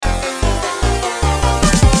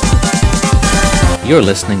You're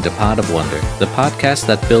listening to Pod of Wonder, the podcast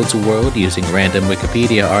that builds a world using random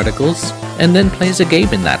Wikipedia articles and then plays a game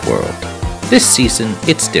in that world. This season,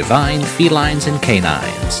 it's divine felines and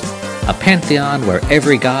canines, a pantheon where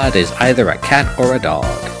every god is either a cat or a dog,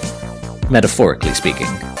 metaphorically speaking.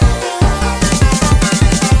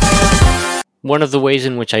 One of the ways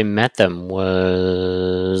in which I met them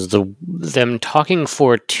was them talking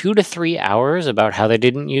for 2 to 3 hours about how they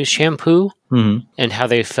didn't use shampoo and how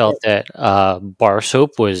they felt that bar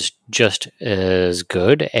soap was just as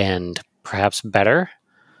good and perhaps better,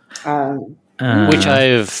 which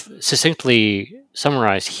I've succinctly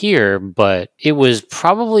summarized here, but it was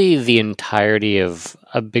probably the entirety of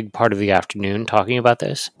a big part of the afternoon talking about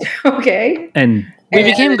this. Okay. And we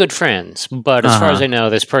became good friends, but as far as I know,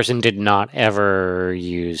 this person did not ever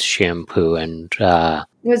use shampoo. And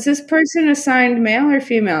was this person assigned male or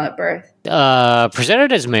female at birth?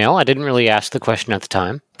 presented as male. I didn't really ask the question at the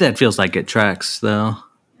time. that feels like it tracks, though.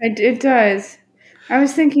 It does. I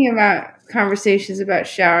was thinking about conversations about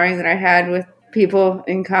showering that I had with people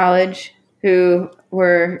in college who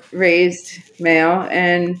were raised male,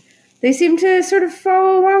 and they seem to sort of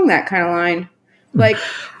follow along that kind of line. Like,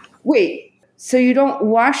 wait, so you don't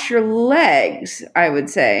wash your legs, I would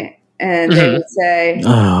say. And they would say,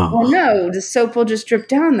 well, no, the soap will just drip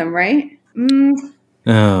down them, right?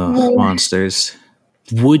 Monsters.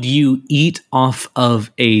 Would you eat off of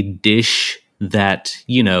a dish that,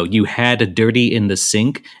 you had dirty in the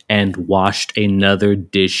sink and washed another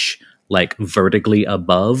dish, like, vertically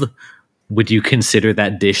above? Would you consider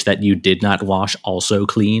that dish that you did not wash also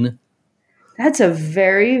clean? That's a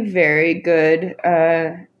very, very good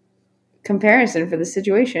comparison for the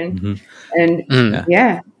situation. And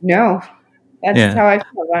no, that's how I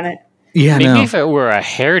feel about it. Yeah, Maybe if it were a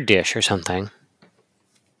hair dish or something.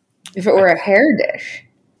 If it were a hair dish,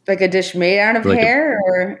 like a dish made out of hair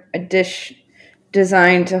or a dish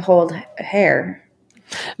designed to hold hair.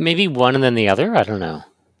 Maybe one and then the other? I don't know.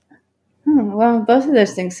 Well, both of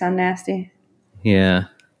those things sound nasty. Yeah.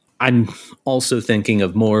 I'm also thinking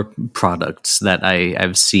of more products that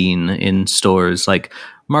I've seen in stores, like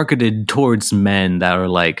marketed towards men that are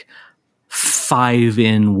like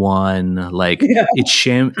 5-in-1, like it's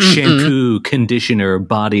shampoo, conditioner,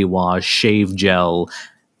 body wash, shave gel,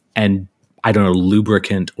 and I don't know,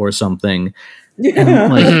 lubricant or something.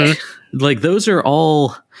 And like those are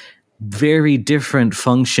all very different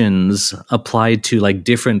functions applied to like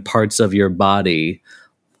different parts of your body.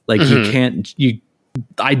 Like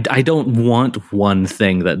I don't want one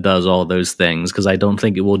thing that does all those things because I don't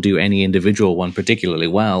think it will do any individual one particularly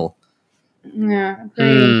well. Yeah,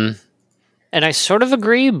 agreed. And I sort of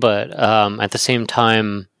agree, but at the same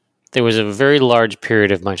time, there was a very large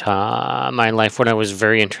period of my life when I was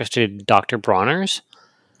very interested in Dr. Bronner's.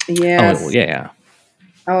 Yes. Oh, yeah.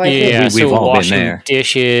 Oh, We've all washing been there.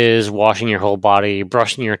 dishes, washing your whole body,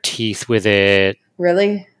 brushing your teeth with it.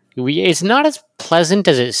 Really? It's not as pleasant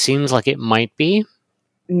as it seems like it might be.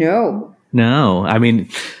 No. I mean,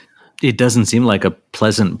 it doesn't seem like a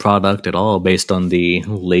pleasant product at all based on the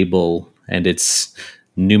label and its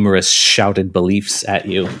numerous shouted beliefs at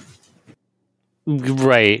you.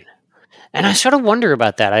 Right. And I sort of wonder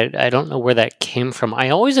about that. I don't know where that came from.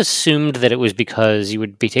 I always assumed that it was because you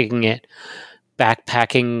would be taking it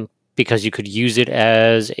backpacking because you could use it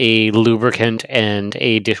as a lubricant and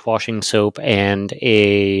a dishwashing soap and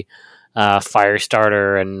a fire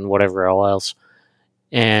starter and whatever else.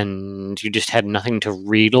 And you just had nothing to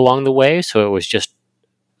read along the way, so it was just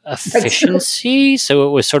efficiency. So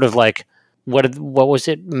it was sort of like, what was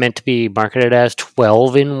it meant to be marketed as?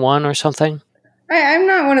 12-in-1 or something? I'm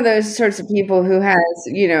not one of those sorts of people who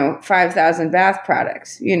has, 5,000 bath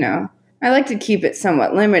products, I like to keep it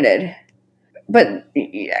somewhat limited. But,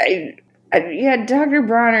 Dr.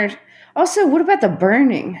 Bronner's. Also, what about the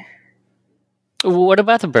burning? What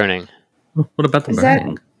about the burning? What about the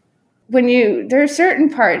burning? There are certain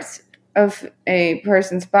parts of a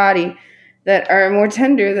person's body that are more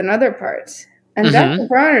tender than other parts. And Dr.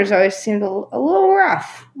 Bronner's always seemed a little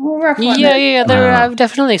rough. I've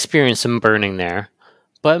definitely experienced some burning there.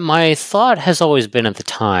 But my thought has always been at the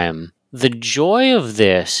time, the joy of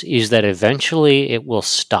this is that eventually it will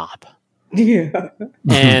stop. Yeah.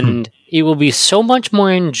 And it will be so much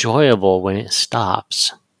more enjoyable when it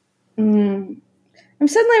stops. I'm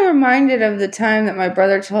suddenly reminded of the time that my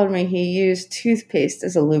brother told me he used toothpaste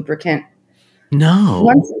as a lubricant. No.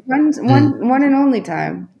 One and only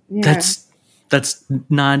time. Yeah. That's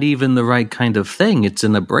not even the right kind of thing. It's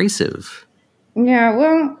an abrasive. Yeah,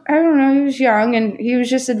 well, I don't know. He was young, and he was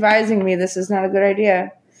just advising me this is not a good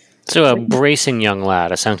idea. So a bracing young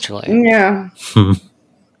lad, essentially. Yeah.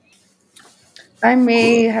 I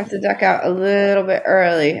may have to duck out a little bit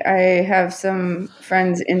early. I have some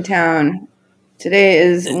friends in town. Today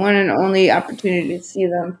is one and only opportunity to see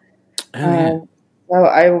them. So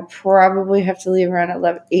I will probably have to leave around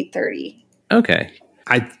 8:30. Okay.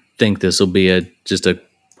 I think this will be just a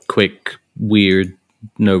quick, weird,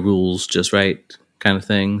 no rules, just right kind of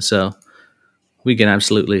thing. So we can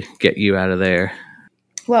absolutely get you out of there.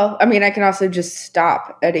 Well, I mean, I can also just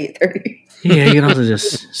stop at 8:30. Yeah, you can also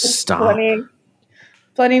just stop.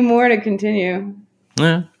 Plenty more to continue.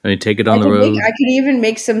 Yeah, I mean, take it on the road. I could even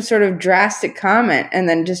make some sort of drastic comment and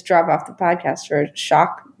then just drop off the podcast for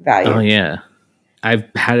shock value. Oh, yeah. I've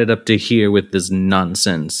had it up to here with this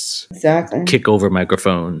nonsense. Exactly. Kick over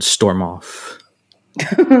microphone, storm off.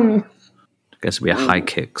 I guess it'd be a high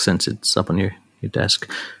kick since it's up on your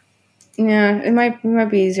desk. Yeah, it might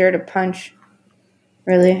be easier to punch,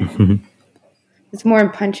 really. It's more in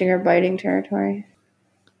punching or biting territory.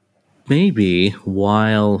 Maybe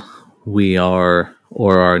while we are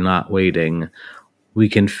or are not waiting, we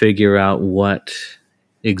can figure out what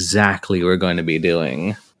exactly we're going to be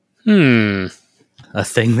doing. A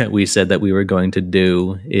thing that we said that we were going to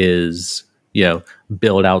do is,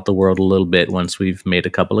 build out the world a little bit once we've made a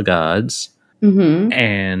couple of gods. Mm-hmm.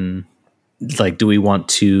 And, do we want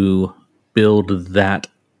to build that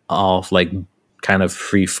off, kind of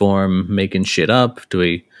free form, making shit up? Do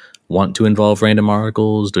we want to involve random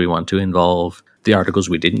articles? Do we want to involve the articles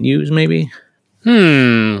we didn't use, maybe?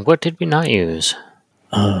 What did we not use?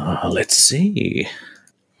 Let's see.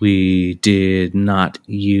 We did not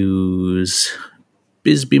use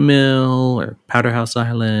Bisbee Mill or Powderhouse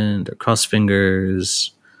Island or Crossfingers,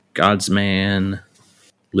 God's Man,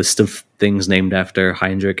 list of things named after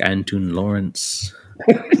Heinrich Anton Lawrence.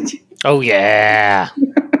 Oh, yeah.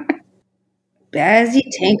 Bazzy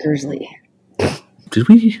Tankersley. Did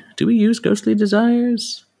we use Ghostly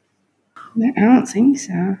Desires? I don't think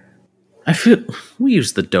so. I feel we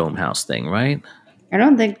used the Dome House thing, right? I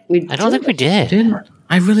don't think we did. Didn't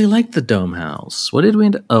I really liked the Dome House. What did we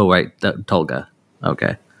end up? Oh, right, Tolga.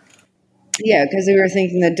 Okay. Yeah, because we were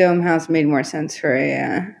thinking the Dome House made more sense for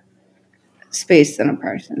a space than a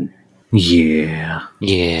person. Yeah.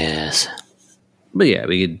 Yes. But yeah,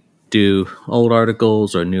 we could do old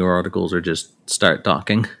articles or new articles or just start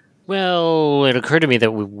talking. Well, it occurred to me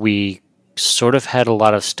that we sort of had a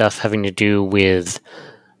lot of stuff having to do with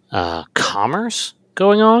commerce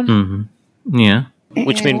going on. Mm-hmm. Yeah.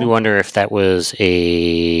 Which made me wonder if that was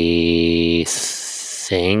a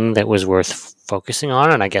thing that was worth focusing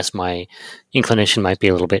on, and I guess my inclination might be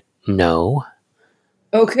a little bit no.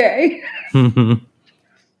 Okay. I'm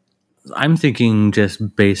thinking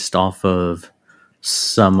just based off of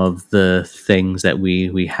some of the things that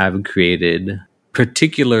we have created,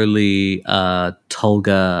 particularly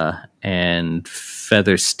Tulga and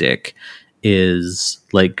Featherstick, is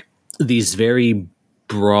these very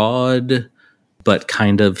broad but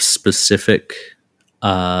kind of specific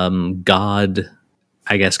god,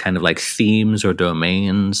 I guess, kind of themes or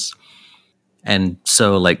domains. And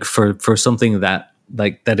so for something that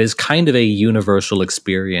that is kind of a universal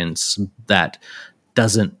experience that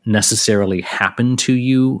doesn't necessarily happen to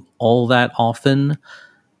you all that often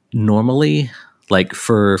normally,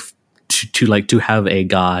 to have a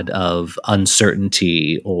god of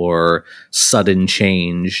uncertainty or sudden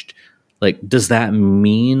change, does that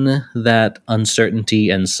mean that uncertainty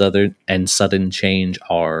and sudden change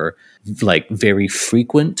are very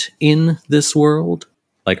frequent in this world?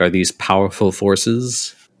 Are these powerful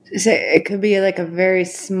forces? So it could be a very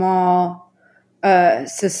small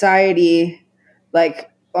society,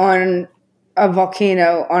 on a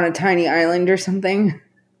volcano on a tiny island or something,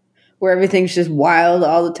 where everything's just wild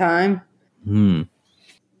all the time.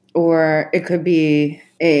 Or it could be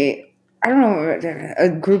a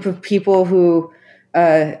group of people who,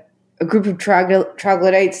 a group of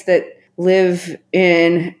troglodytes that live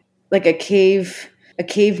in a cave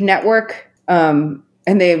network, and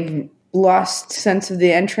they've lost sense of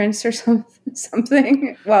the entrance or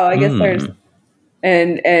something. Well, I guess there's,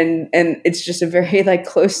 and it's just a very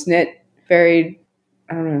close knit, very,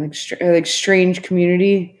 I don't know, strange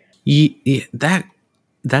community. Yeah,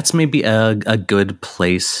 that's maybe a good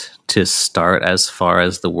place to start as far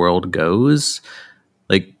as the world goes,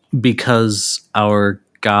 because our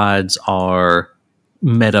gods are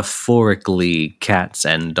metaphorically cats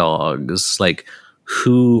and dogs.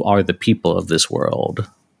 Who are the people of this world?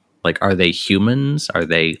 Are they humans? Are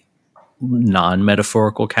they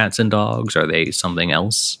non-metaphorical cats and dogs? Are they something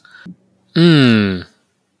else? I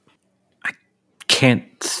can't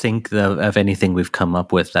think of anything we've come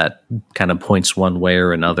up with that kind of points one way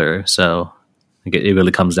or another. So it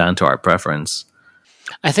really comes down to our preference.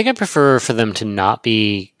 I think I prefer for them to not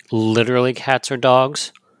be literally cats or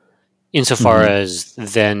dogs, insofar as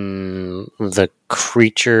then the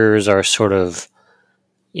creatures are sort of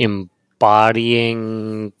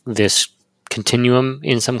embodying this continuum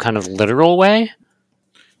in some kind of literal way.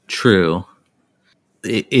 True.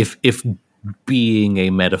 If being a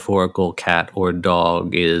metaphorical cat or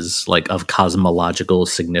dog is like of cosmological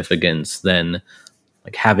significance, then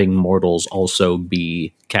like having mortals also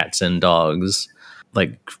be cats and dogs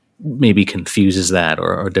like maybe confuses that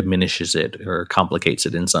or diminishes it or complicates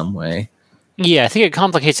it in some way. Yeah, I think it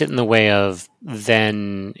complicates it in the way of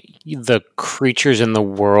then the creatures in the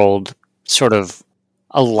world sort of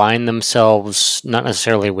align themselves, not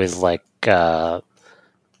necessarily with like the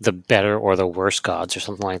better or the worse gods or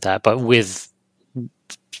something like that, but with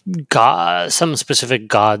some specific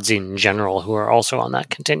gods in general who are also on that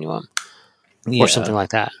continuum or something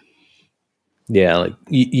like that. Yeah, like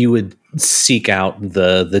you would seek out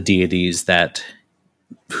the deities that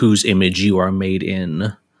whose image you are made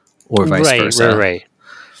in, or vice versa. Right.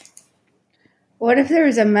 What if there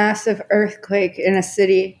was a massive earthquake in a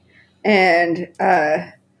city, and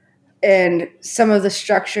some of the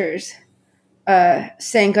structures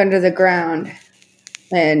sank under the ground,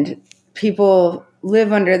 and people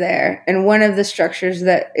live under there, and one of the structures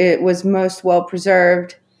that it was most well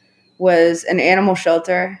preserved was an animal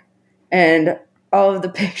shelter, and all of the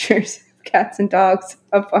pictures of cats and dogs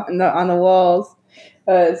up on the walls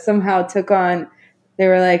somehow took on. They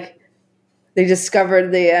were like, they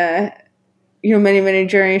discovered the many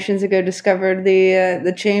generations ago discovered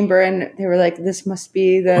the chamber, and they were like, this must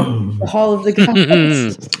be the hall of the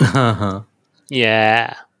gods.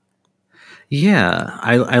 Yeah.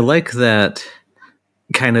 I like that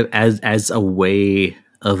kind of as a way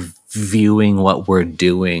of viewing what we're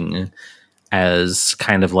doing as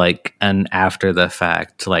kind of like an after the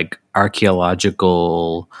fact, like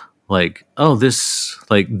archaeological, like, oh, this,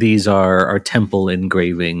 like, these are our temple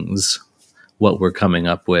engravings, what we're coming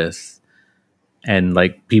up with. And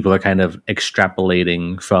like people are kind of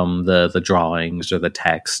extrapolating from the drawings or the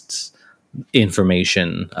texts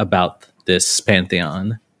information about this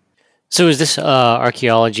pantheon. So is this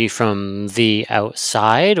archaeology from the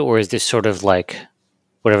outside, or is this sort of like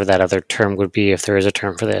whatever that other term would be, if there is a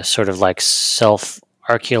term for this, sort of like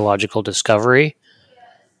self-archaeological discovery?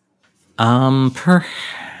 Yeah,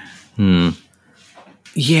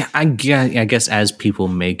 I guess as people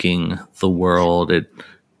making the world, it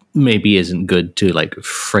maybe isn't good to like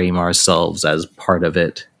frame ourselves as part of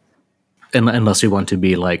it, unless we want to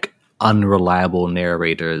be like unreliable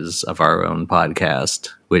narrators of our own podcast,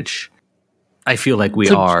 which I feel like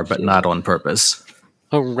we are, but not on purpose.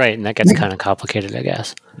 Oh, right, and that gets kind of complicated, I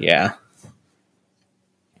guess. Yeah.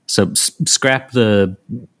 So scrap that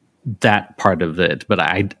part of it, but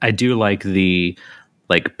I do like the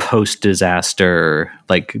like post-disaster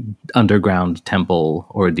like underground temple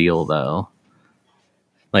ordeal though.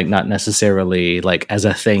 Like not necessarily like as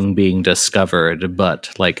a thing being discovered,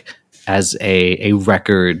 but like as a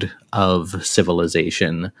record of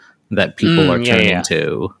civilization that people are turning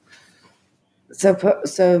to.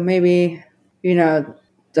 So maybe,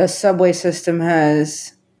 the subway system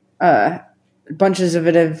has bunches of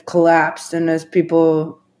it have collapsed, and as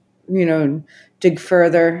people, dig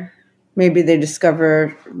further, maybe they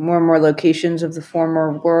discover more and more locations of the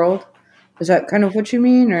former world. Is that kind of what you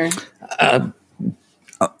mean, or?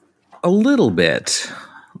 A little bit.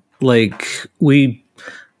 Like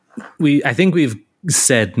I think we've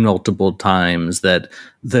said multiple times that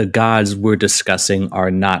the gods we're discussing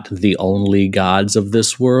are not the only gods of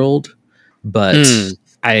this world, but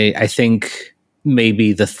I think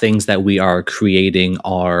maybe the things that we are creating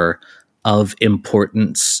are of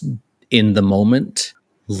importance in the moment,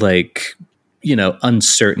 like,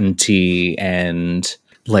 uncertainty and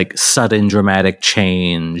like sudden dramatic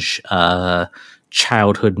change,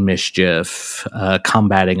 childhood mischief,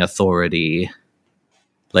 combating authority.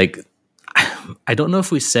 Like, I don't know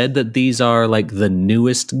if we said that these are like the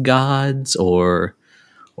newest gods or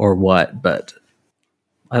what, but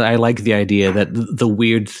I like the idea that the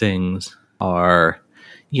weird things are,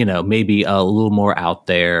 maybe a little more out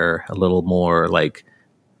there, a little more like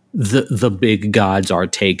the big gods are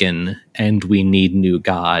taken and we need new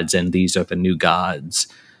gods, and these are the new gods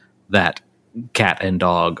that cat and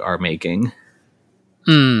dog are making.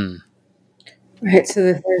 Right, so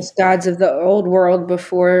there's gods of the old world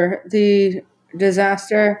before the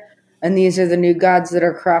disaster, and these are the new gods that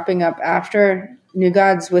are cropping up after, new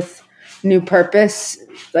gods with new purpose.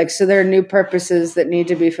 Like, so there are new purposes that need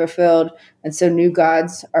to be fulfilled, and so new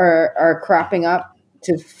gods are cropping up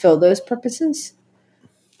to fill those purposes.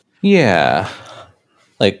 Yeah.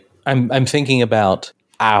 Like I'm thinking about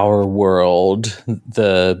our world.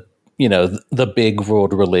 The big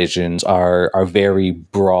world religions are very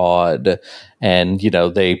broad, and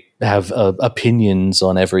they have opinions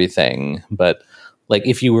on everything. But like,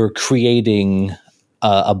 if you were creating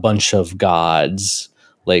a bunch of gods,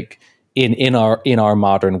 like in our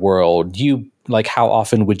modern world, you like, how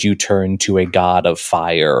often would you turn to a god of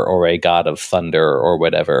fire or a god of thunder or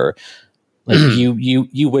whatever? Like,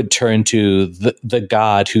 you would turn to the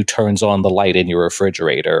god who turns on the light in your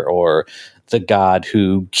refrigerator, or the god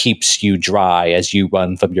who keeps you dry as you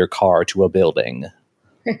run from your car to a building.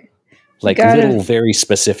 Like, little very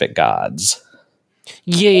specific gods.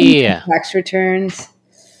 Yeah. Tax returns.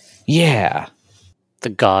 Yeah. The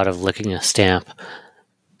god of licking a stamp.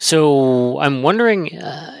 So I'm wondering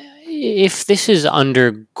if this is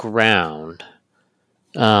underground.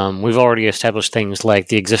 We've already established things like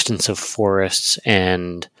the existence of forests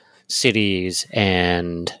and cities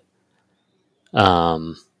and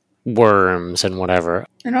worms and whatever.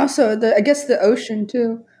 And also, I guess the ocean,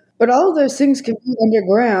 too. But all of those things can be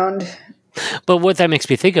underground. But what that makes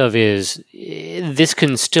me think of is this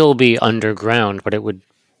can still be underground, but it would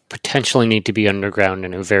potentially need to be underground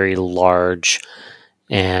in a very large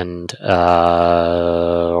and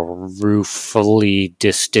roofly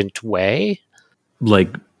distant way.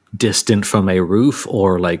 Like, distant from a roof,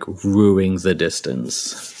 or like ruining the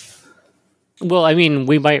distance? Well, I mean,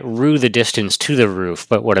 we might rue the distance to the roof,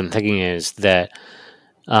 but what I'm thinking is that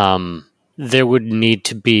there would need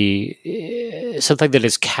to be something that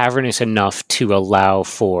is cavernous enough to allow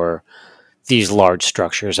for these large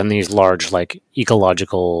structures and these large, like,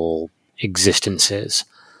 ecological existences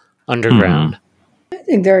underground. I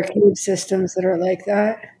think there are cave systems that are like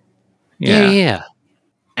that. Yeah.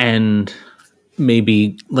 And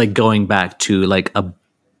maybe, like, going back to like a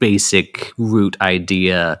basic root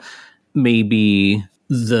idea, maybe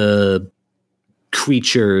the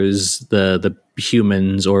creatures, the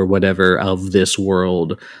humans or whatever of this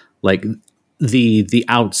world, like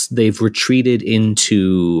they've retreated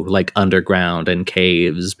into like underground and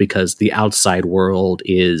caves because the outside world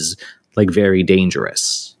is like very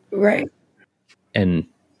dangerous. Right. And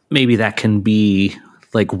maybe that can be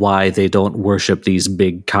like why they don't worship these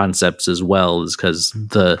big concepts as well, is because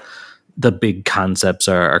the big concepts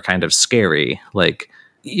are kind of scary. Like,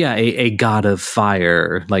 yeah, a god of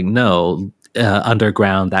fire, like, no,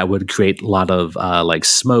 underground, that would create a lot of like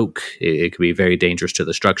smoke. It could be very dangerous to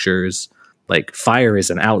the structures. Like, fire is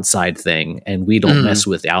an outside thing, and we don't mess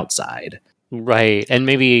with the outside. Right. And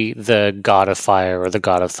maybe the god of fire or the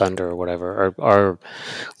god of thunder or whatever are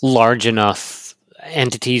large enough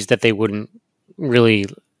entities that they wouldn't really,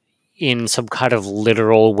 in some kind of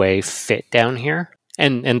literal way, fit down here.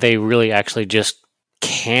 And they really actually just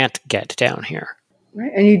can't get down here.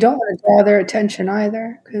 Right. And you don't want to draw their attention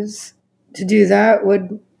either, because to do that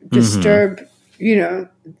would disturb,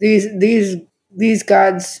 these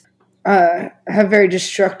gods have very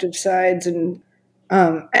destructive sides, and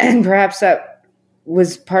perhaps that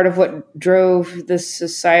was part of what drove this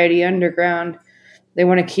society underground. They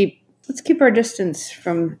want to let's keep our distance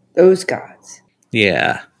from those gods.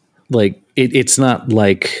 Yeah. Like, it's not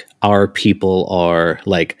like our people are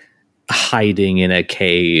like hiding in a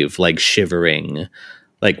cave, like shivering.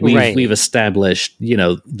 Like, we've established,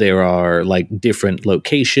 there are like different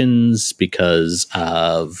locations because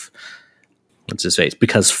of, what's his face?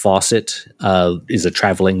 Because Fawcett is a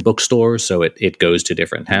traveling bookstore, so it goes to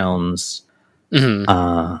different towns.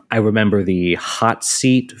 I remember the hot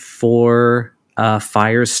seat for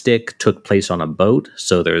Fire Stick took place on a boat,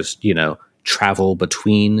 so there's travel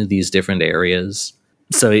between these different areas.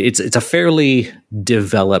 So it's a fairly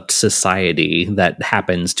developed society that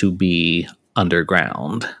happens to be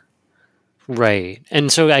underground. Right.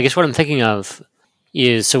 And so I guess what I'm thinking of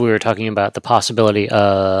is, so we were talking about the possibility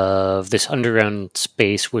of this underground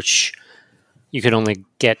space, which you could only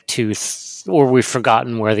get to, or we've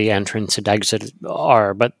forgotten where the entrance and exit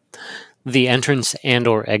are, but the entrance and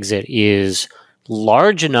or exit is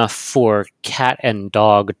large enough for cat and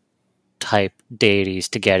dog type deities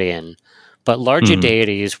to get in. But larger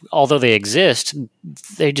deities, although they exist,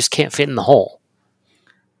 they just can't fit in the hole.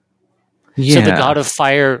 Yeah. So the god of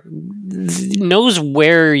fire knows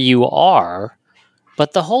where you are,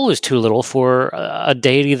 but the hole is too little for a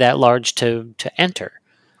deity that large to enter.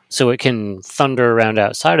 So it can thunder around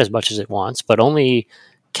outside as much as it wants, but only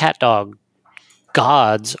cat dog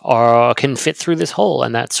gods can fit through this hole.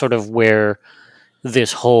 And that's sort of where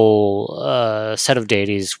this whole set of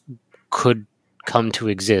deities could come to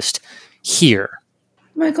exist here.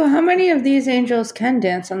 Michael, how many of these angels can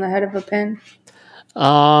dance on the head of a pin?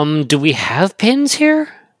 Do we have pins here?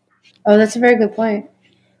 Oh, that's a very good point.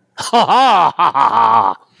 Ha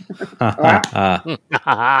ha ha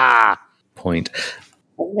ha. Point.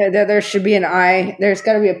 There should be an eye. There's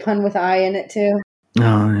got to be a pun with eye in it too.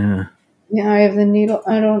 Oh yeah. The eye of the needle.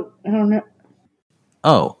 I don't know.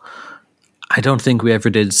 Oh, I don't think we ever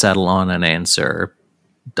did settle on an answer.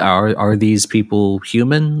 Are these people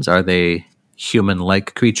humans? Are they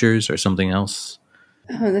human-like creatures or something else?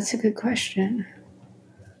 Oh, that's a good question.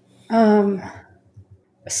 A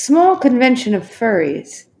small convention of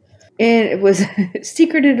furries. And it was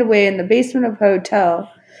secreted away in the basement of a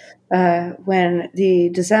hotel when the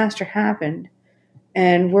disaster happened,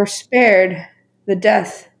 and were spared the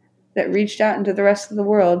death that reached out into the rest of the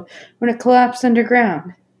world when it collapsed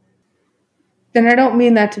underground. And I don't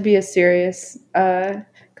mean that to be a serious,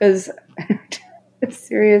 because a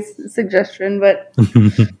serious suggestion, but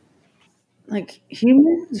like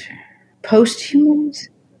humans, post-humans.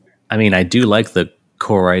 I mean, I do like the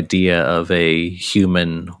core idea of a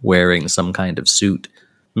human wearing some kind of suit.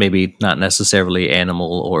 Maybe not necessarily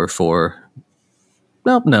animal or for...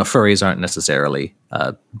 Well, no, furries aren't necessarily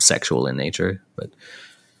sexual in nature, but...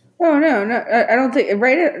 Oh, no, I don't think...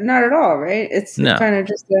 Right? Not at all, right? It's kind of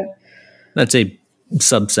just a... That's a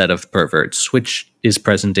subset of perverts, which is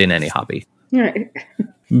present in any hobby. Right.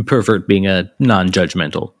 Pervert being a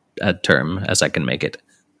non-judgmental term, as I can make it.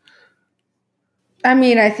 I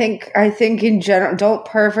mean, I think in general, don't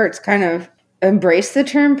perverts kind of embrace the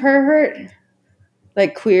term pervert?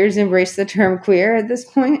 Like queers embrace the term queer at this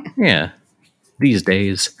point? Yeah, these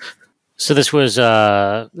days. So this was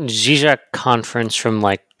a Zizek conference from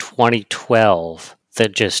like 2012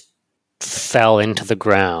 that just fell into the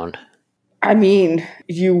ground. I mean,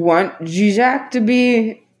 you want Zizek to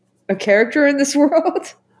be a character in this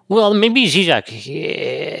world? Well, maybe Zizek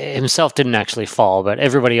himself didn't actually fall, but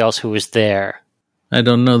everybody else who was there. I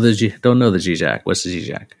don't know the Zizek. What's the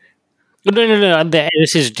Zizek? No.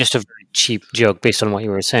 This is just a very cheap joke based on what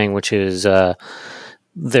you were saying, which is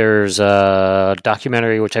there's a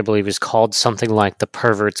documentary which I believe is called something like The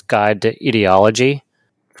Pervert's Guide to Ideology.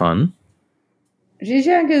 Fun.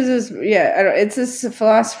 Zizek is this, it's this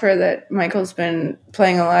philosopher that Michael's been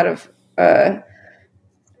playing a lot of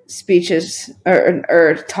speeches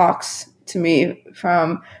or talks to me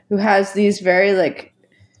from, who has these very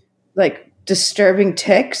like disturbing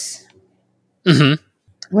tics when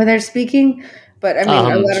they're speaking. But I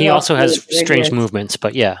mean, he also has strange movements.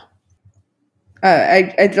 But yeah,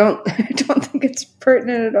 I don't think it's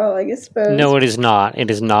pertinent at all. I suppose. No, it is not.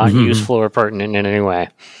 It is not useful or pertinent in any way.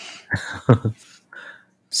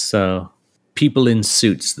 So, people in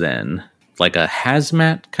suits then, like a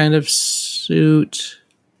hazmat kind of suit,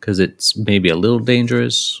 because it's maybe a little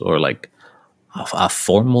dangerous, or like a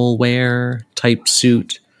formal wear type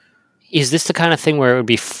suit. Is this the kind of thing where it would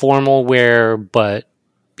be formal wear, but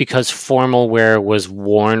because formal wear was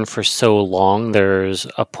worn for so long, there's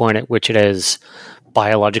a point at which it has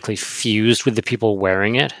biologically fused with the people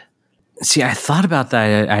wearing it? See, I thought about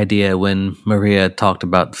that idea when Maria talked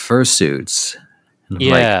about fursuits.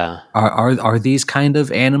 Yeah. Like, are these kind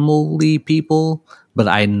of animal-y people? But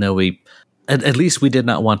I know at least we did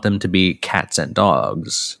not want them to be cats and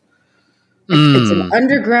dogs. It's an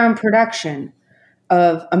underground production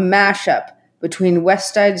of a mashup between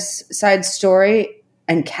West Side Story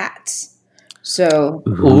and Cats. So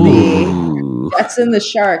the Cats and the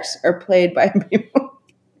Sharks are played by people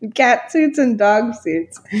in cat suits and dog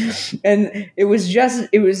suits. And it was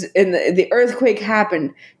in the earthquake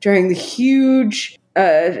happened during the huge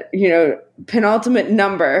penultimate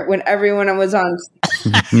number when everyone was on.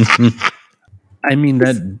 I mean,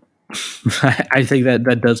 that I think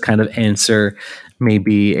that does kind of answer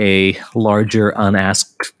maybe a larger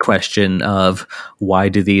unasked question of why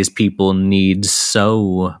do these people need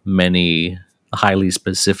so many highly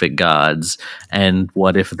specific gods, and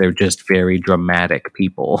what if they're just very dramatic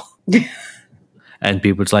people? And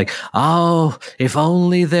people's like, oh, if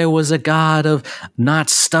only there was a god of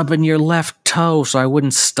not stubbing your left toe so I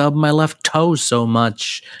wouldn't stub my left toe so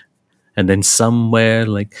much. And then somewhere,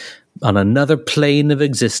 like on another plane of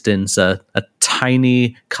existence, a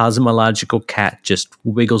tiny cosmological cat just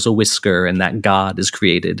wiggles a whisker and that god is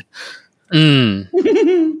created.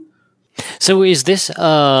 So is this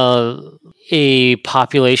a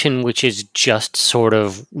population which is just sort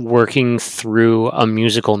of working through a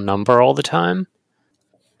musical number all the time?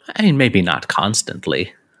 I mean, maybe not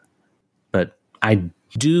constantly, but I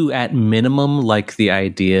do at minimum like the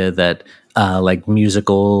idea that like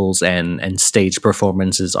musicals and stage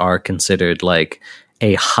performances are considered like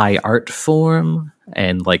a high art form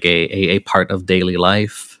and like a part of daily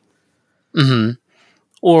life.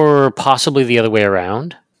 Or possibly the other way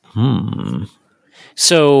around.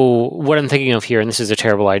 So what I'm thinking of here, and this is a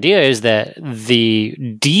terrible idea, is that the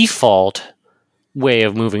default way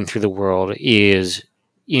of moving through the world is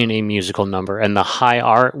in a musical number, and the high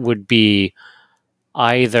art would be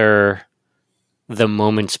either the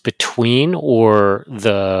moments between or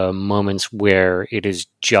the moments where it is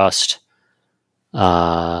just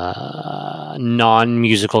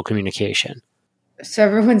non-musical communication. So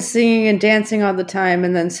everyone's singing and dancing all the time,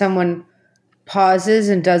 and then someone pauses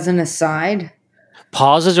and does an aside.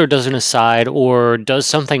 Pauses or does an aside or does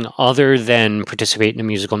something other than participate in a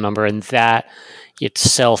musical number, and that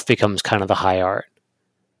itself becomes kind of the high art.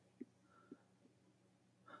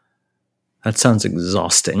 That sounds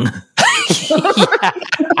exhausting.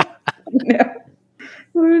 No.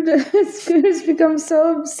 It's become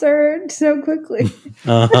so absurd so quickly.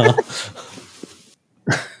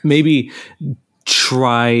 Maybe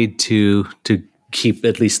try to keep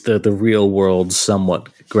at least the real world somewhat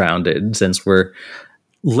grounded, since we're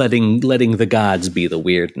letting the gods be the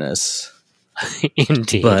weirdness.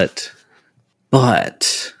 Indeed.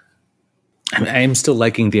 But I'm still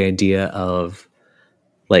liking the idea of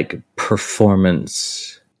like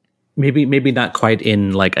performance, maybe not quite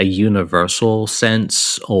in like a universal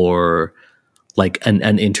sense or like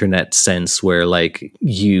an internet sense where like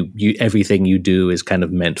you everything you do is kind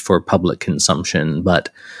of meant for public consumption, but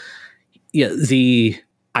yeah, the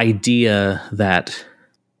idea that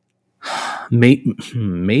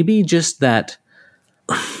maybe just that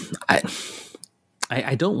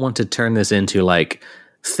I don't want to turn this into like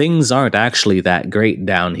things aren't actually that great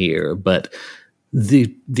down here, but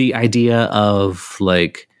the idea of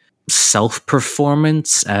like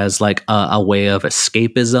self-performance as like a way of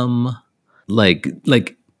escapism,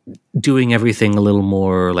 like doing everything a little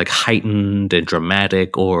more like heightened and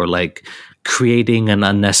dramatic, or like creating an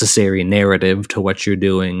unnecessary narrative to what you're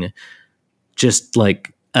doing, just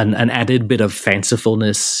like an added bit of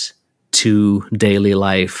fancifulness to daily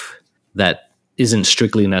life that isn't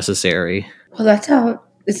strictly necessary. Well,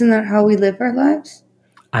 isn't that how we live our lives?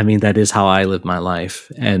 I mean, that is how I live my life,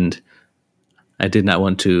 and I did not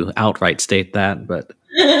want to outright state that, but...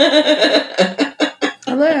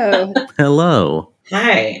 Hello. Hello.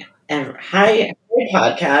 Hi. And hi,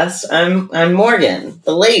 podcast. I'm Morgan,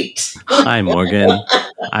 the late. Hi, Morgan.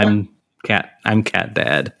 I'm Cat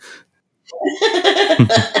Dad.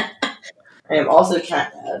 I am also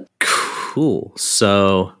Cat Dad. Cool.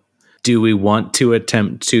 So, do we want to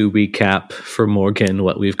attempt to recap for Morgan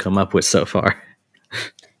what we've come up with so far?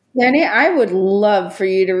 Danny, I would love for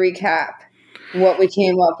you to recap what we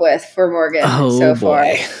came up with for Morgan so far.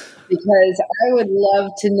 Boy. Because I would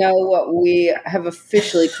love to know what we have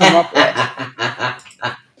officially come up with.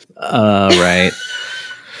 Right.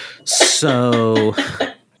 So,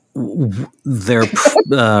 their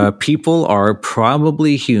people are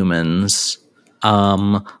probably humans,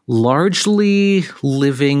 largely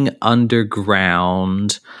living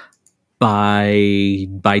underground by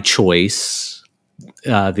choice.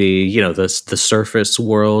 The surface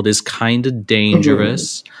world is kind of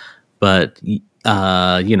dangerous, but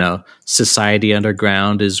society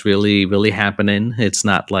underground is really, really happening. It's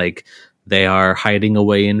not like they are hiding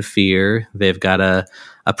away in fear. They've got a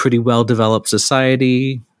pretty well developed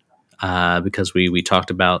society, because we talked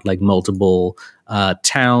about like multiple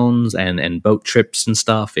towns and boat trips and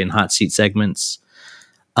stuff in hot seat segments.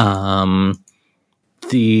 The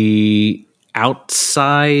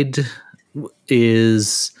outside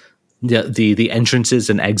is the entrances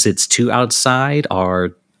and exits to outside are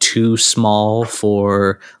too small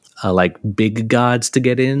for like big gods to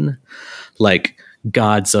get in. Like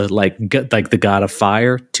gods like the god of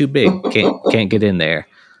fire, too big, can't get in there.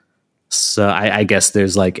 So I guess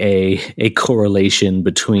there's like a correlation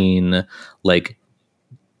between like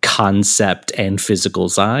concept and physical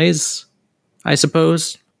size, I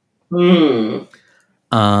suppose. But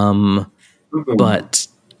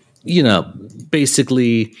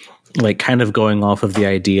basically, like kind of going off of the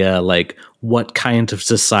idea, like what kind of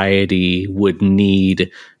society would need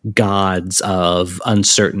gods of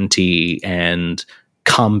uncertainty and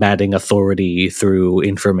combating authority through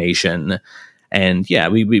information. And yeah,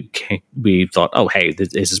 we thought, oh, hey,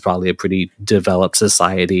 this is probably a pretty developed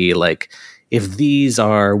society. Like, if these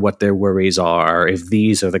are what their worries are, if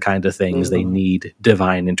these are the kind of things they need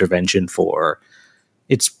divine intervention for,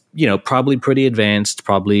 it's, probably pretty advanced,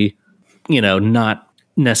 probably, not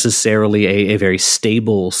necessarily a very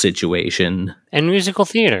stable situation. And musical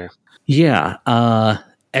theater. Yeah.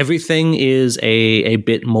 Everything is a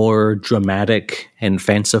bit more dramatic and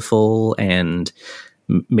fanciful, and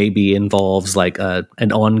maybe involves like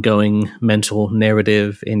an ongoing mental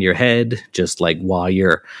narrative in your head, just like while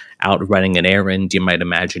you're out running an errand, you might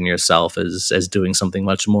imagine yourself as doing something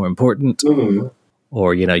much more important. Mm-hmm.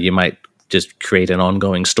 Or, you might just create an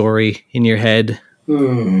ongoing story in your head.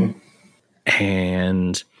 Mm-hmm.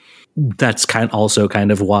 And that's also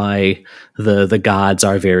kind of why the gods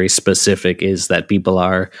are very specific, is that people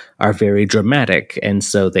are very dramatic, and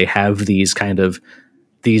so they have these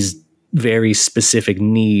very specific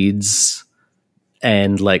needs,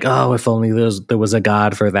 and like, oh, if only there was a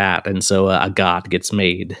god for that, and so a god gets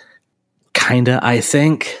made. Kinda, I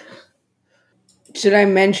think. Should I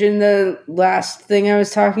mention the last thing I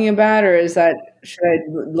was talking about, or should I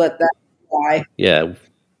let that fly? Yeah,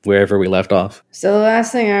 wherever we left off. So the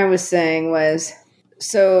last thing I was saying was,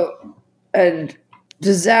 so a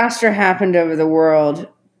disaster happened over the world.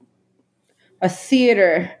 A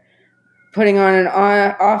theater putting on an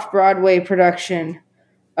off-Broadway production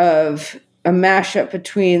of a mashup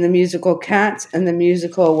between the musical Cats and the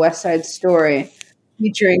musical West Side Story,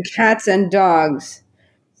 featuring cats and dogs,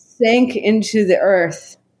 sank into the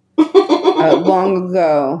earth long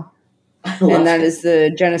ago. And that is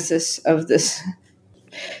the genesis of this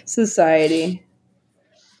society.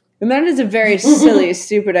 And that is a very silly,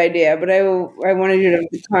 stupid idea, but I wanted you to know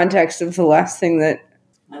the context of the last thing that...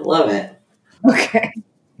 I love it. Okay.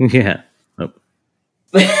 Yeah. Oh.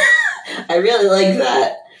 I really like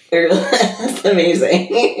that. That's amazing.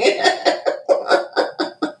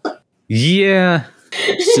 Yeah.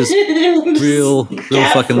 It's just real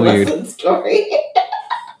fucking weird. Story.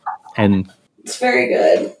 And it's very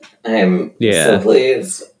good. I'm so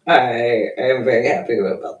pleased. I am very happy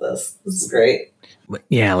about this. This is great.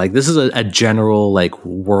 Yeah, like this is a general, like,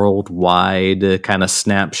 worldwide kind of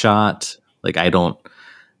snapshot. Like, I don't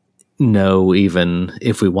know even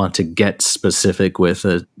if we want to get specific with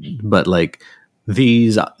it, but like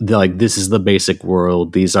this is the basic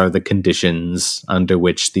world. These are the conditions under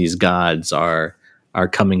which these gods are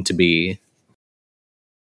coming to be.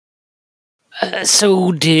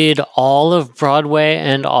 So did all of Broadway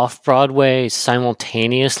and off-Broadway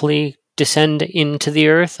simultaneously descend into the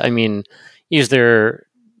earth? I mean, is there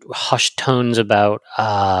hushed tones about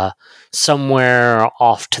somewhere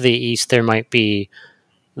off to the east there might be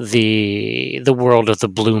the world of the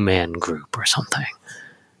Blue Man Group or something?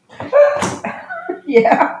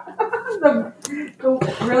 Yeah. The world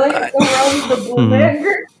of the Blue Man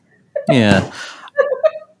Group? Yeah.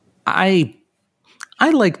 I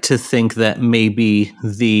like to think that maybe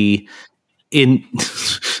the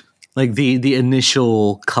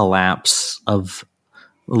initial collapse of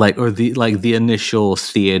the initial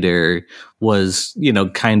theater was,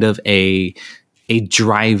 kind of a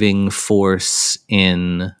driving force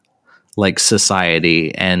in like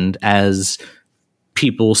society, and as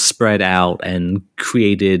people spread out and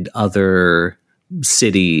created other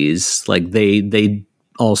cities, like they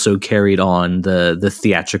also carried on the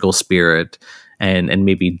theatrical spirit and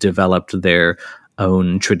maybe developed their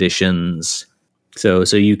own traditions. So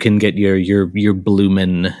you can get your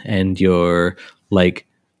Bloomin' and your like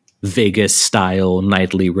Vegas style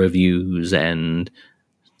nightly reviews and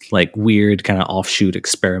like weird kind of offshoot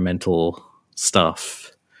experimental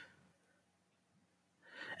stuff.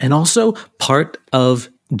 And also part of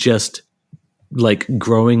just like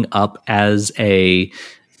growing up as a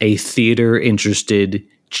theater interested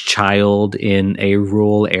child in a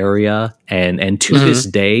rural area, and to this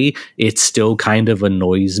day it still kind of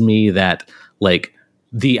annoys me that like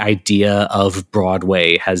the idea of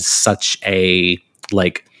Broadway has such a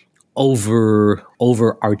like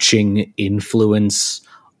overarching influence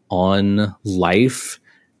on life,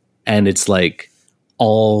 and it's like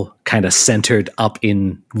all kind of centered up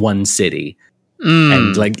in one city.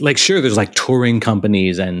 And like sure, there's like touring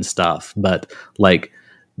companies and stuff, but like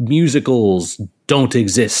musicals don't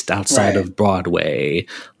exist outside of Broadway.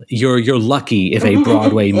 You're lucky if a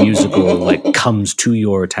Broadway musical like comes to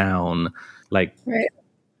your town. Like,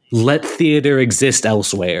 let theater exist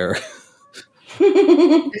elsewhere.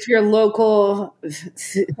 If your local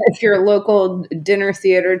dinner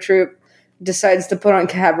theater troupe decides to put on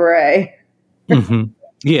Cabaret,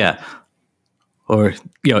 yeah, or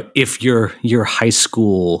if your high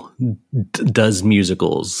school does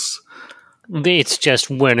musicals. It's just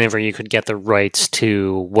whenever you could get the rights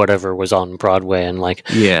to whatever was on Broadway, and like,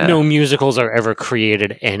 no musicals are ever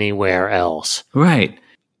created anywhere else. Right.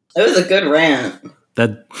 It was a good rant.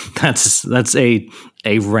 That's a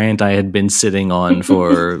rant I had been sitting on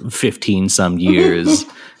for 15 some years.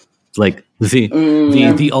 Like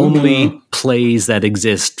the only plays that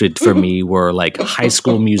existed for me were like high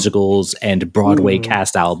school musicals and Broadway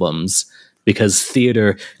cast albums, because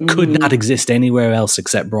theater could not exist anywhere else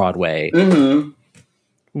except Broadway.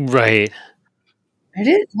 Right.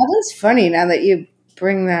 That is funny now that you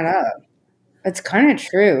bring that up. It's kind of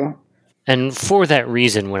true. And for that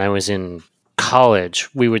reason, when I was in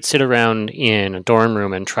college, we would sit around in a dorm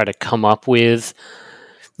room and try to come up with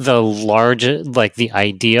the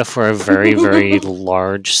idea for a very, very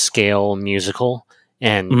large scale musical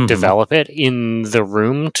and develop it in the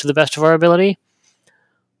room to the best of our ability.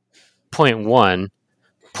 Point one.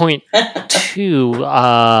 Point two,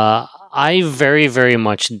 I very, very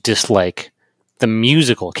much dislike the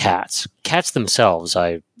musical Cats. Cats themselves,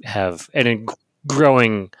 I have a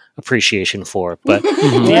growing appreciation for, but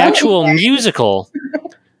the actual musical,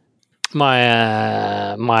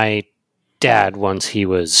 my dad, once he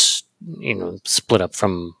was, split up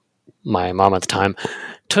from my mom at the time,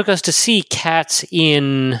 took us to see Cats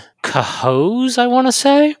in Cohoes, I want to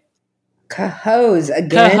say. Cohoes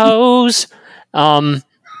again? Cohoes.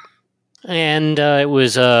 And it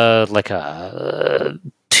was like a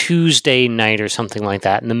Tuesday night or something like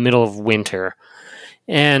that in the middle of winter.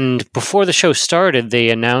 And before the show started, they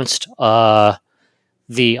announced the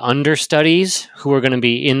understudies who were going to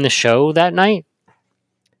be in the show that night.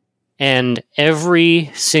 And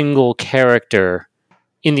every single character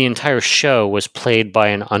in the entire show was played by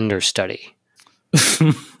an understudy.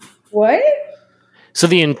 What? So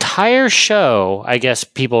the entire show, I guess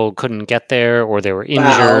people couldn't get there, or they were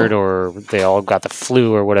injured, or they all got the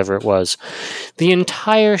flu, or whatever it was. The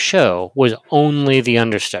entire show was only the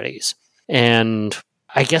understudies. And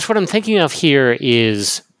I guess what I'm thinking of here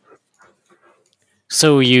is,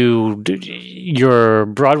 so your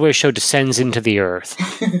Broadway show descends into the earth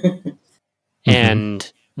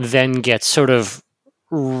and then gets sort of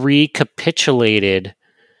recapitulated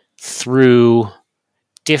through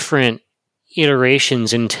different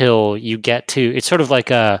iterations until you get to, it's sort of like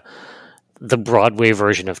the Broadway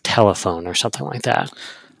version of Telephone or something like that.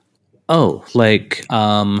 Oh, like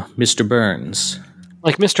Mr. Burns.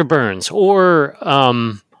 Like Mr. Burns, or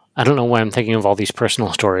I don't know why I'm thinking of all these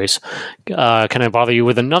personal stories. Can I bother you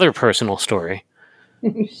with another personal story?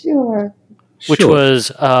 Sure. Which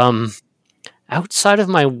was outside of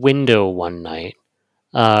my window one night,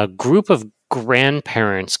 a group of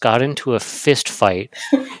grandparents got into a fist fight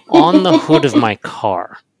on the hood of my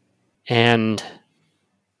car. And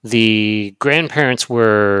the grandparents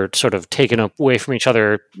were sort of taken away from each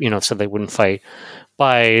other, so they wouldn't fight,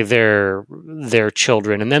 by their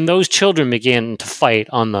children. And then those children began to fight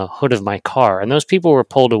on the hood of my car. And those people were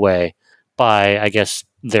pulled away by, I guess,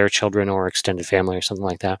 their children or extended family or something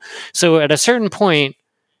like that. So at a certain point,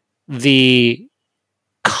 the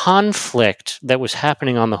conflict that was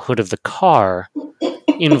happening on the hood of the car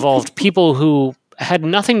involved people who had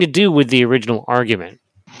nothing to do with the original argument.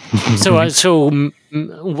 So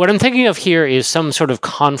what I'm thinking of here is some sort of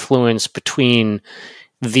confluence between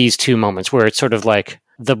these two moments, where it's sort of like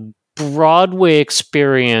the Broadway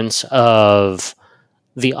experience of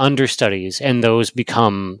the understudies, and those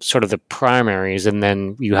become sort of the primaries, and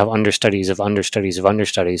then you have understudies of understudies of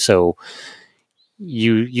understudies. So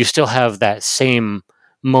you still have that same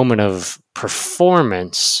moment of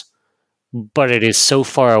performance, but it is so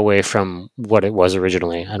far away from what it was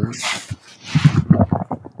originally.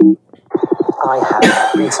 I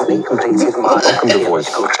have recently completed my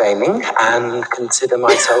theological training and consider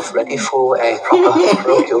myself ready for a proper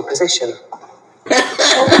parochial position. You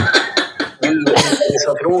employ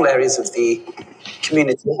yourself in all areas of the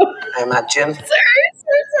community, I imagine. Sorry.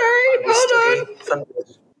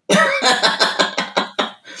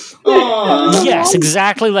 Hold on. Yes,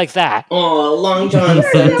 exactly like that. Oh, Long John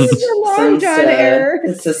sensed error.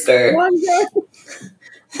 His sister Long John.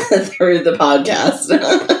 through the podcast.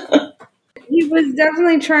 He was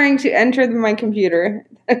definitely trying to enter my computer.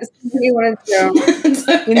 He wanted to go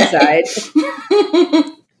inside.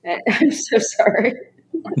 I'm so sorry.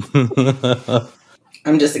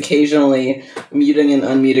 I'm just occasionally muting and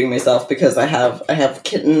unmuting myself because I have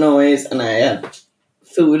kitten noise and I have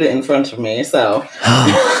food in front of me. So,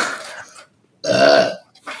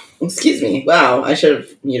 excuse me. Wow, I should have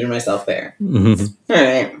muted myself there. Mm-hmm. All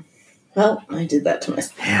right. Well, I did that to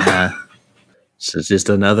myself. Yeah. So it's just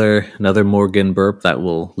another Morgan burp that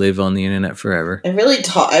will live on the internet forever. I really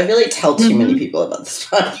tell too many people about this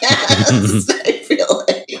podcast. I feel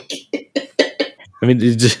like. I mean,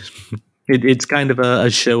 it's kind of a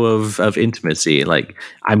show of intimacy. Like,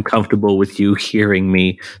 I'm comfortable with you hearing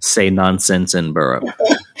me say nonsense and burp.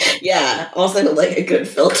 Yeah. Also, like a good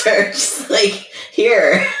filter. Just like,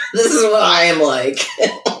 here, this is what I am like.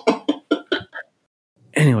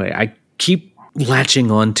 Anyway, I keep latching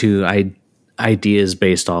on to ideas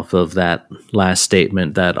based off of that last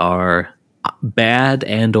statement that are bad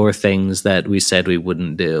and or things that we said we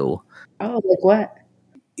wouldn't do. Oh, like what?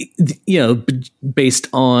 based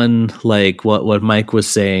on like what Mike was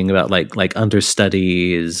saying about like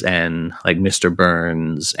understudies and like Mr.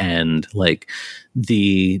 Burns and like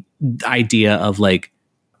the idea of like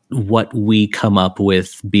what we come up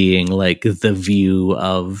with being like the view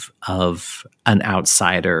of an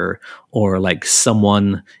outsider or like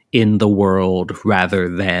someone in the world rather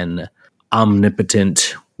than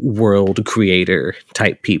omnipotent world creator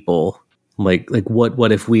type people. Like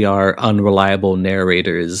what if we are unreliable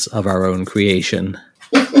narrators of our own creation?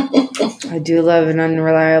 I do love an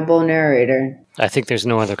unreliable narrator. I think there's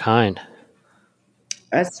no other kind.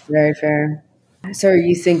 That's very fair. So are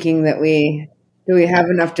you thinking that do we have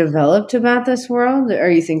enough developed about this world? Are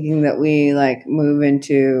you thinking that we like move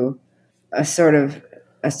into a sort of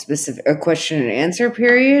a question and answer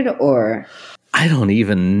period, or I don't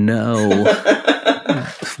even know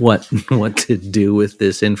what to do with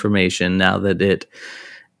this information now that it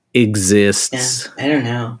exists. Yeah, I don't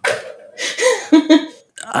know.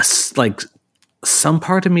 Like some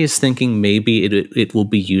part of me is thinking maybe it will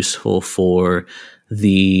be useful for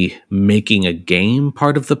the making a game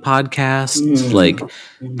part of the podcast, like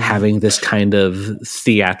having this kind of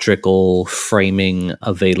theatrical framing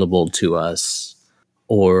available to us,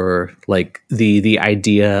 or like the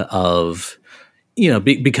idea of,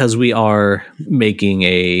 because we are making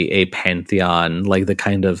a pantheon, like the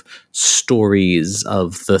kind of stories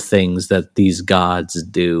of the things that these gods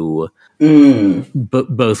do,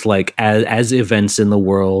 but both like as events in the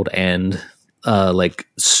world and like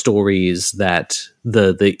stories that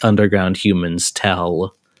the underground humans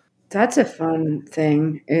tell. That's a fun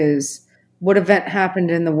thing, is what event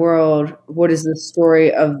happened in the world? What is the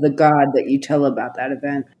story of the god that you tell about that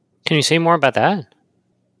event? Can you say more about that?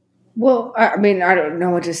 Well, I mean, I don't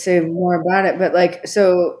know what to say more about it, but like,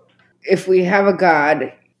 so if we have a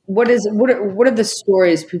god, what are the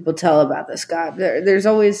stories people tell about this god? There's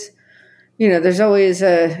always,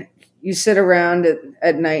 you sit around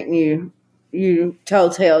at night and you tell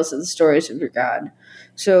tales of the stories of your god.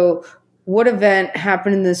 So what event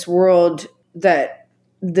happened in this world that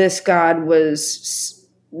this god was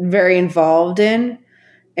very involved in?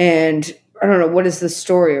 And I don't know, what is the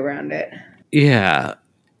story around it? Yeah.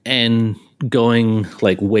 And going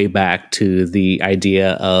like way back to the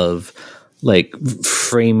idea of like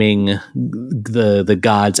framing the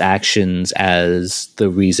god's actions as the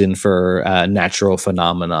reason for natural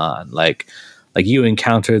phenomenon, like you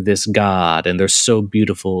encounter this god and they're so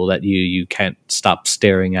beautiful that you can't stop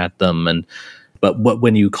staring at them, but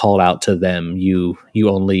when you call out to them, you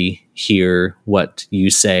only hear what you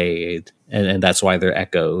say, and that's why their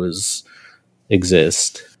echoes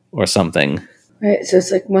exist or something. Right, so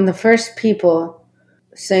it's like when the first people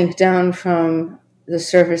sank down from the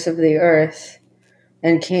surface of the earth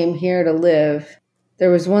and came here to live, there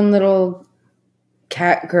was one little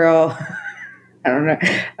cat girl, I don't know,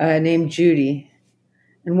 named Judy.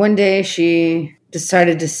 And one day she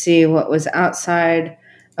decided to see what was outside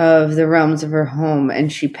of the realms of her home,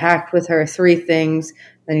 and she packed with her 3 things.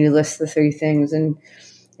 Then you list the 3 things,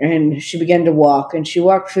 and she began to walk, and she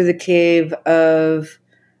walked through the cave of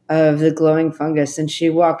the glowing fungus, and she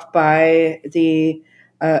walked by the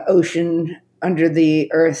ocean under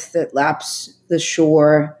the earth that laps the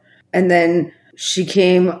shore, and then she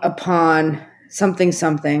came upon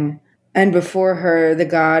something, and before her the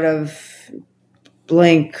god of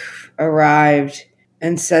blank arrived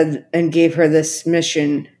and said and gave her this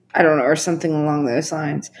mission, I don't know, or something along those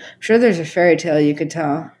lines. I'm sure there's a fairy tale you could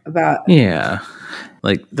tell about. Yeah,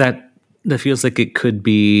 like that feels like it could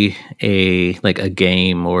be a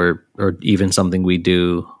game or even something we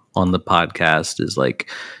do on the podcast, is like,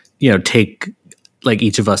 take like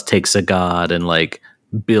each of us takes a god and like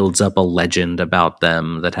builds up a legend about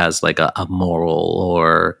them that has like a moral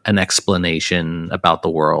or an explanation about the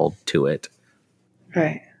world to it.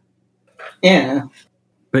 Right. Yeah.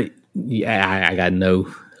 But yeah, I got no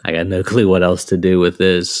clue what else to do with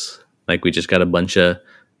this. Like, we just got a bunch of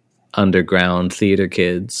underground theater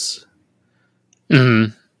kids.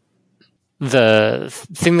 Mm-hmm. The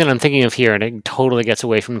thing that I'm thinking of here, and it totally gets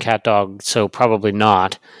away from Cat Dog, so probably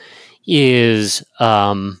not, is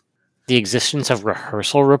the existence of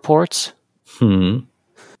rehearsal reports.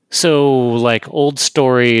 So, like, old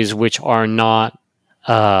stories which are not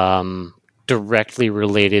directly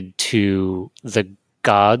related to the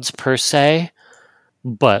gods per se,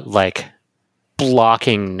 but like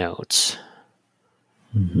blocking notes.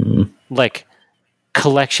 Like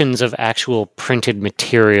collections of actual printed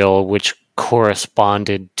material which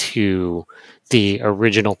corresponded to the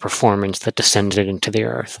original performance that descended into the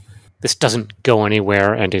earth. this doesn't go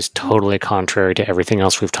anywhere and is totally contrary to everything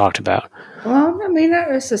else we've talked about. Well, I mean, not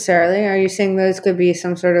necessarily. Are you saying those could be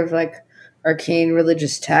some sort of like arcane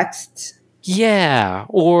religious texts? Yeah,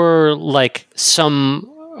 or like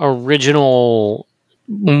some original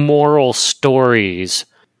moral stories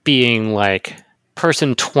being like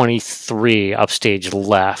person 23 upstage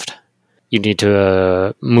left. You need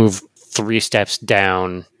to move 3 steps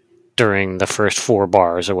down during the first 4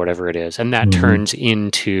 bars or whatever it is. And that turns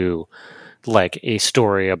into like a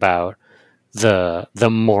story about the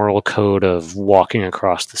moral code of walking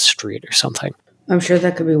across the street or something. I'm sure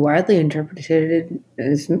that could be widely interpreted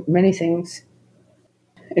as many things.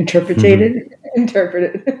 Interpreted?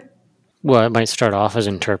 Interpreted. Well, it might start off as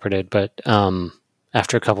interpreted, but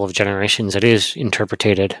after a couple of generations, it is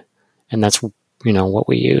interpreted. And that's, what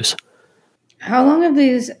we use. How long have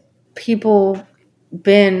these people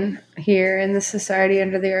been here in the Society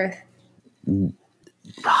Under the Earth?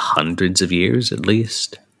 Hundreds of years, at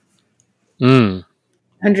least. So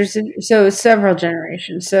several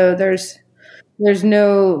generations. So there's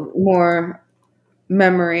no more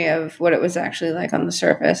memory of what it was actually like on the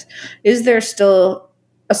surface. Is there still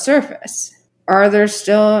a surface? Are there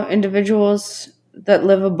still individuals that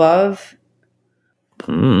live above?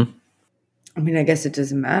 I mean, I guess it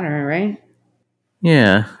doesn't matter, right?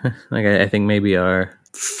 Yeah, like I think maybe our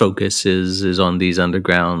focus is on these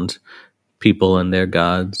underground people and their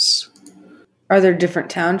gods. Are there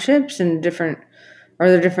different townships and are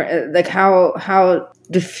there different, like how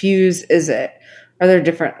diffuse is it? Are there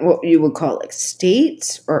different, what you would call like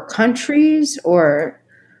states or countries or?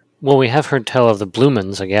 Well, we have heard tell of the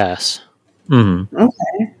Blumens, I guess. Mm-hmm.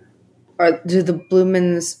 Okay. Do the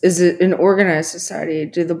Blumens, is it an organized society?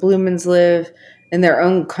 Do the Blumens live in their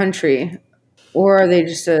own country? Or are they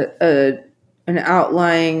just an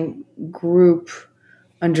outlying group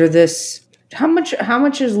under this? How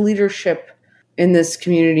much is leadership in this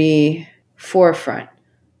community forefront?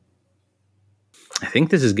 I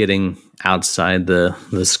think this is getting outside the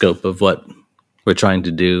scope of what we're trying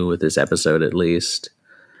to do with this episode, at least.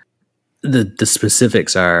 The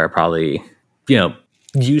specifics are probably,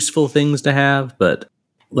 useful things to have, but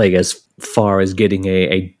like as far as getting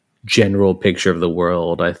a general picture of the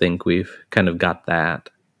world, I think we've kind of got that.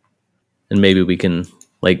 And maybe we can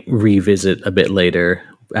like revisit a bit later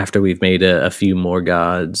after we've made a few more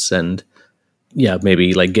gods and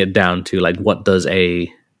maybe like get down to like what does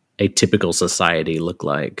a typical society look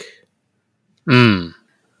like. Yeah,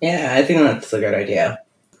 I think that's a good idea.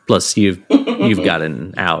 Plus you've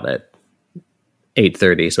gotten out at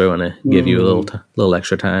 8:30, so I want to give you a little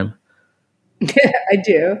extra time. Yeah, I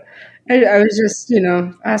do. I was just,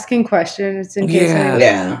 asking questions in case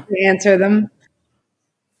I answer them.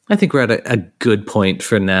 I think we're at a good point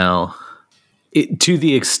for now. To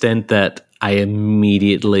the extent that I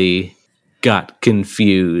immediately got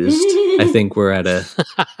confused, I think we're at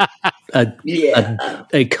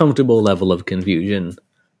a comfortable level of confusion.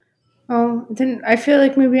 Oh, then I feel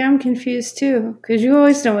like maybe I'm confused too, because you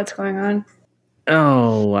always know what's going on.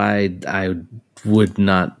 Oh, I would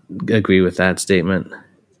not agree with that statement.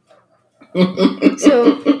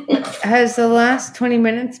 So, has the last 20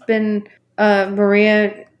 minutes been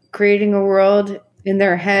Maria creating a world in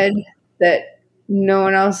their head that no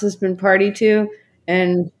one else has been party to,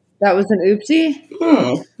 and that was an oopsie?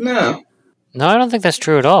 No. No, I don't think that's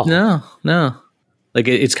true at all. No. Like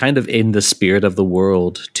it's kind of in the spirit of the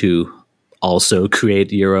world to also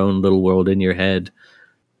create your own little world in your head.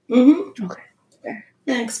 Mm-hmm. Okay.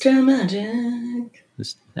 Extra magic.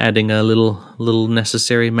 Just adding a little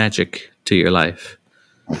necessary magic to your life.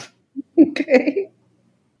 Okay.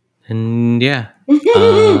 And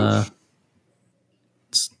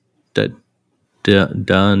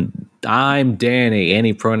done. I'm Danny.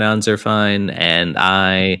 Any pronouns are fine. And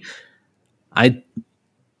I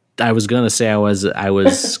was gonna say I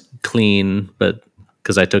was clean, but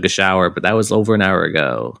because I took a shower, but that was over an hour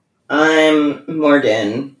ago. I'm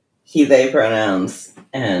Morgan. He, they pronouns,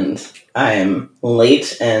 and I'm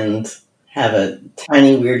late and have a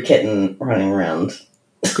tiny weird kitten running around.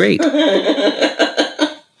 Great.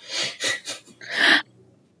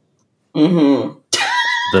 Mm-hmm.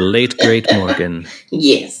 The late great Morgan.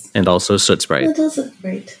 Yes. And also Soot Sprite. That does it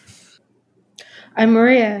great. I'm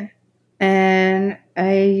Maria, and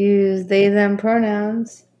I use they, them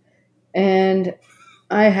pronouns, and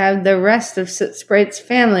I have the rest of Soot Sprite's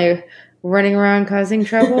family running around causing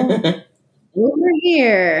trouble. Over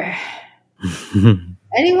here.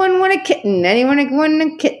 Anyone want a kitten? Anyone want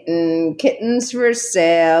a kitten? Kittens for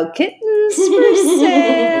sale. Kittens for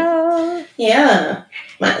sale. Yeah.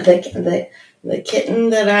 The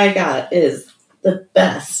kitten that I got is the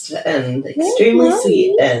best and extremely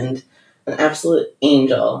sweet, and an absolute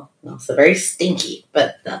angel. Also very stinky,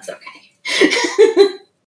 but that's okay.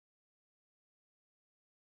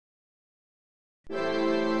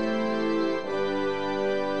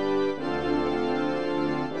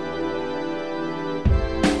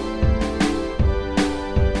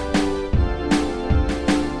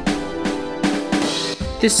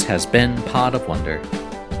 This has been Pod of Wonder.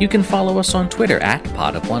 You can follow us on Twitter at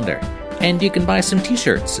Pod of Wonder, and you can buy some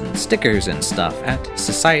t-shirts and stickers and stuff at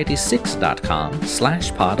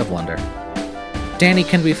society6.com/Pod of Wonder. Danny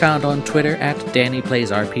can be found on Twitter at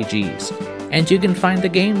DannyPlaysRPGs, and you can find the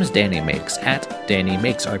games Danny makes at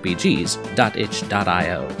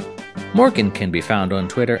DannyMakesRPGs.itch.io. Morgan can be found on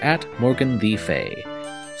Twitter at MorganTheFae.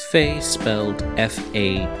 Fae spelled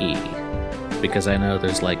F-A-E. Because I know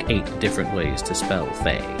there's like 8 different ways to spell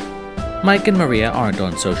Fae. Mike and Maria aren't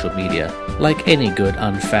on social media, like any good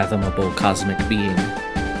unfathomable cosmic being.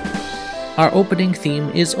 Our opening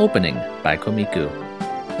theme is Opening by Komiku.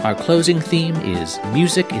 Our closing theme is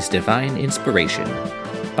Music is Divine Inspiration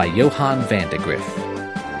by Johann Vandegrift.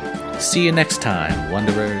 See you next time,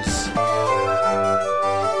 Wanderers.